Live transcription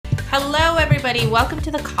Hello, everybody. Welcome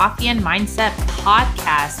to the Coffee and Mindset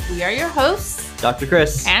Podcast. We are your hosts, Dr.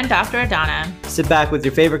 Chris and Dr. Adana. Sit back with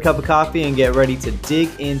your favorite cup of coffee and get ready to dig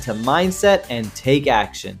into mindset and take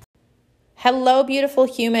action. Hello, beautiful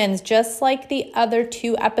humans. Just like the other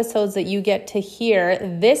two episodes that you get to hear,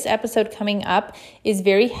 this episode coming up is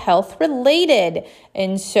very health related.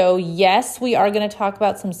 And so, yes, we are going to talk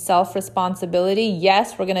about some self-responsibility.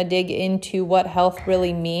 Yes, we're going to dig into what health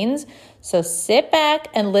really means. So sit back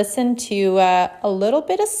and listen to a little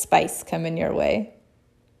bit of spice coming your way.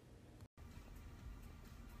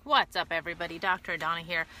 What's up, everybody? Dr. Adana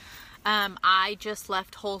here. I just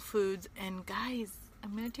left Whole Foods, and guys,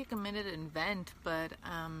 I'm going to take a minute and vent, but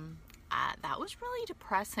that was really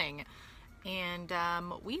depressing. And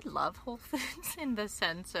we love Whole Foods in the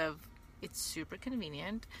sense of it's super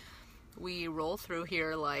convenient. We roll through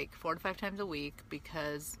here like 4 to 5 times a week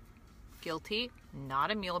because guilty,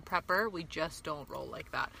 not a meal prepper. We just don't roll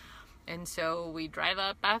like that. And so we drive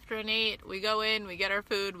up after an 8, we go in, we get our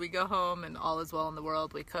food, we go home, and all is well in the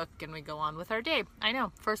world. We cook and we go on with our day. I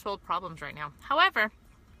know, first world problems right now. However,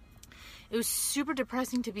 it was super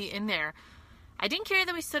depressing to be in there. I didn't care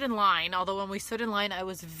that we stood in line, although when we stood in line, I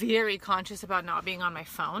was very conscious about not being on my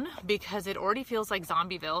phone because it already feels like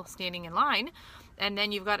Zombieville standing in line. And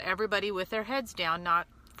then you've got everybody with their heads down, not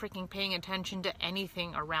freaking paying attention to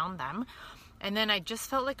anything around them. And then I just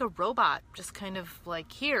felt like a robot, just kind of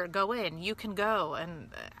like, here, go in, you can go. And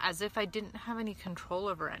as if I didn't have any control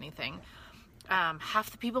over anything. Half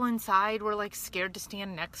the people inside were like scared to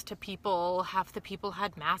stand next to people. Half the people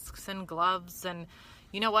had masks and gloves. And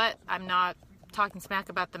you know what? I'm not talking smack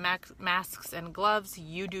about the masks and gloves.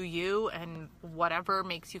 You do you, and whatever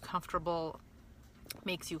makes you comfortable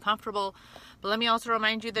makes you comfortable. But let me also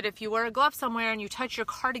remind you that if you wear a glove somewhere and you touch your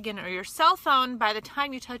cardigan or your cell phone, by the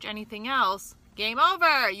time you touch anything else, game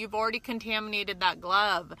over. You've already contaminated that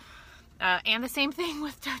glove. And the same thing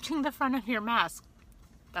with touching the front of your mask.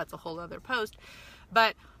 That's a whole other post.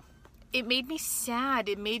 But it made me sad.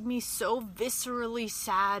 It made me so viscerally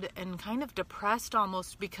sad and kind of depressed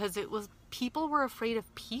almost because it was people were afraid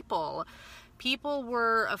of people. People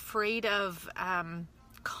were afraid of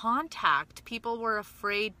contact. People were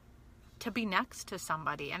afraid to be next to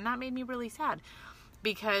somebody. And that made me really sad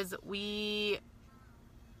because we've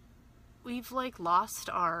like lost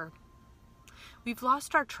our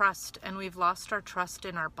trust, and we've lost our trust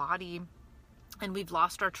in our body. And we've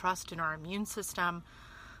lost our trust in our immune system.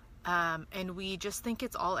 And we just think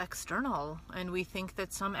it's all external. And we think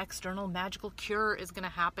that some external magical cure is going to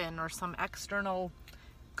happen, or some external,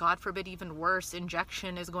 God forbid, even worse,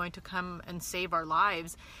 injection is going to come and save our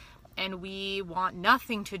lives. And we want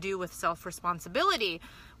nothing to do with self-responsibility.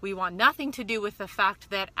 We want nothing to do with the fact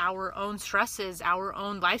that our own stresses, our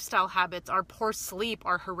own lifestyle habits, our poor sleep,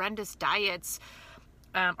 our horrendous diets,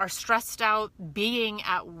 our stressed out being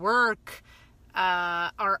at work,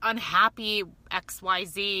 our unhappy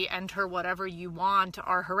XYZ, enter whatever you want,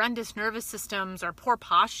 our horrendous nervous systems, our poor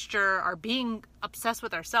posture, our being obsessed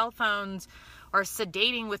with our cell phones, our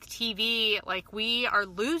sedating with TV. Like, we are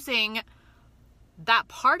losing that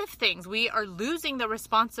part of things. We are losing the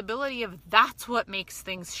responsibility of that's what makes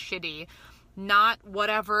things shitty, not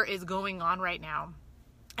whatever is going on right now.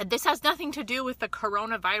 And this has nothing to do with the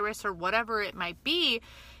coronavirus or whatever it might be.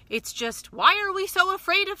 It's just, why are we so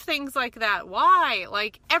afraid of things like that? Why?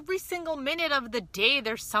 Like, every single minute of the day,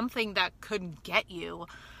 there's something that could get you,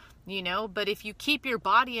 you know? But if you keep your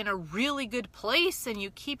body in a really good place, and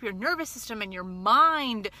you keep your nervous system and your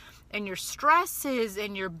mind and your stresses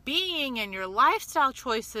and your being and your lifestyle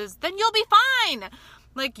choices, then you'll be fine.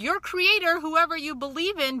 Like, your creator, whoever you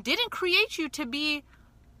believe in, didn't create you to be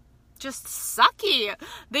just sucky.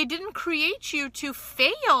 They didn't create you to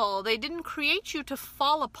fail. They didn't create you to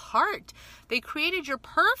fall apart. They created your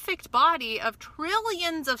perfect body of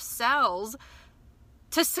trillions of cells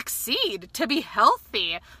to succeed, to be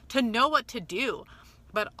healthy, to know what to do.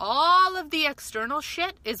 But all of the external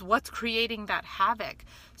shit is what's creating that havoc.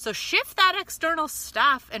 So shift that external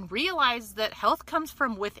stuff and realize that health comes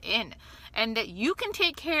from within, and that you can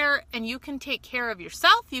take care, and you can take care of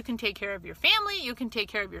yourself, you can take care of your family, you can take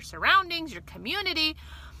care of your surroundings, your community,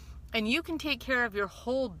 and you can take care of your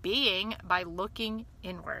whole being by looking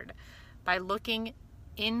inward, by looking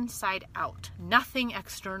inside out. Nothing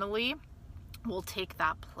externally will take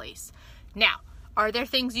that place. Now, are there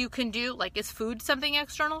things you can do? Like, is food something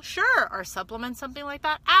external? Sure. Are supplements something like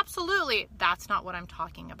that? Absolutely. That's not what I'm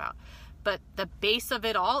talking about. But the base of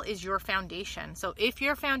it all is your foundation. So if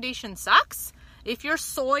your foundation sucks, if your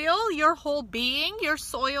soil, your whole being, your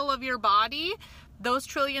soil of your body, those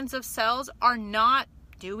trillions of cells are not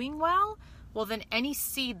doing well, well, then any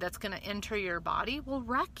seed that's going to enter your body will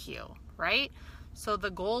wreck you, right? So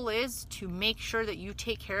the goal is to make sure that you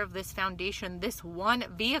take care of this foundation, this one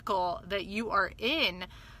vehicle that you are in,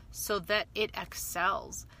 so that it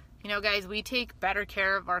excels. You know, guys, we take better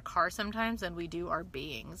care of our car sometimes than we do our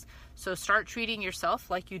beings. So start treating yourself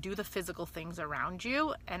like you do the physical things around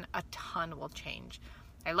you, and a ton will change.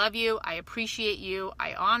 I love you. I appreciate you.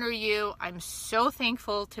 I honor you. I'm so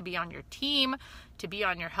thankful to be on your team, to be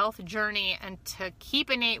on your health journey, and to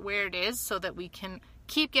keep Innate where it is so that we can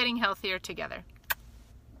keep getting healthier together.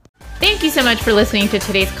 Thank you so much for listening to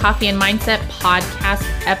today's Coffee and Mindset podcast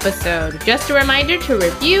episode. Just a reminder to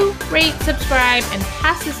review, rate, subscribe, and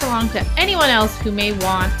pass this along to anyone else who may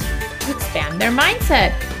want to expand their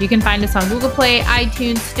mindset. You can find us on Google Play,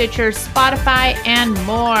 iTunes, Stitcher, Spotify, and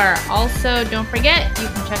more. Also, don't forget, you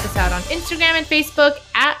can check us out on Instagram and Facebook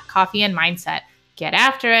at Coffee and Mindset. Get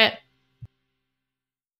after it.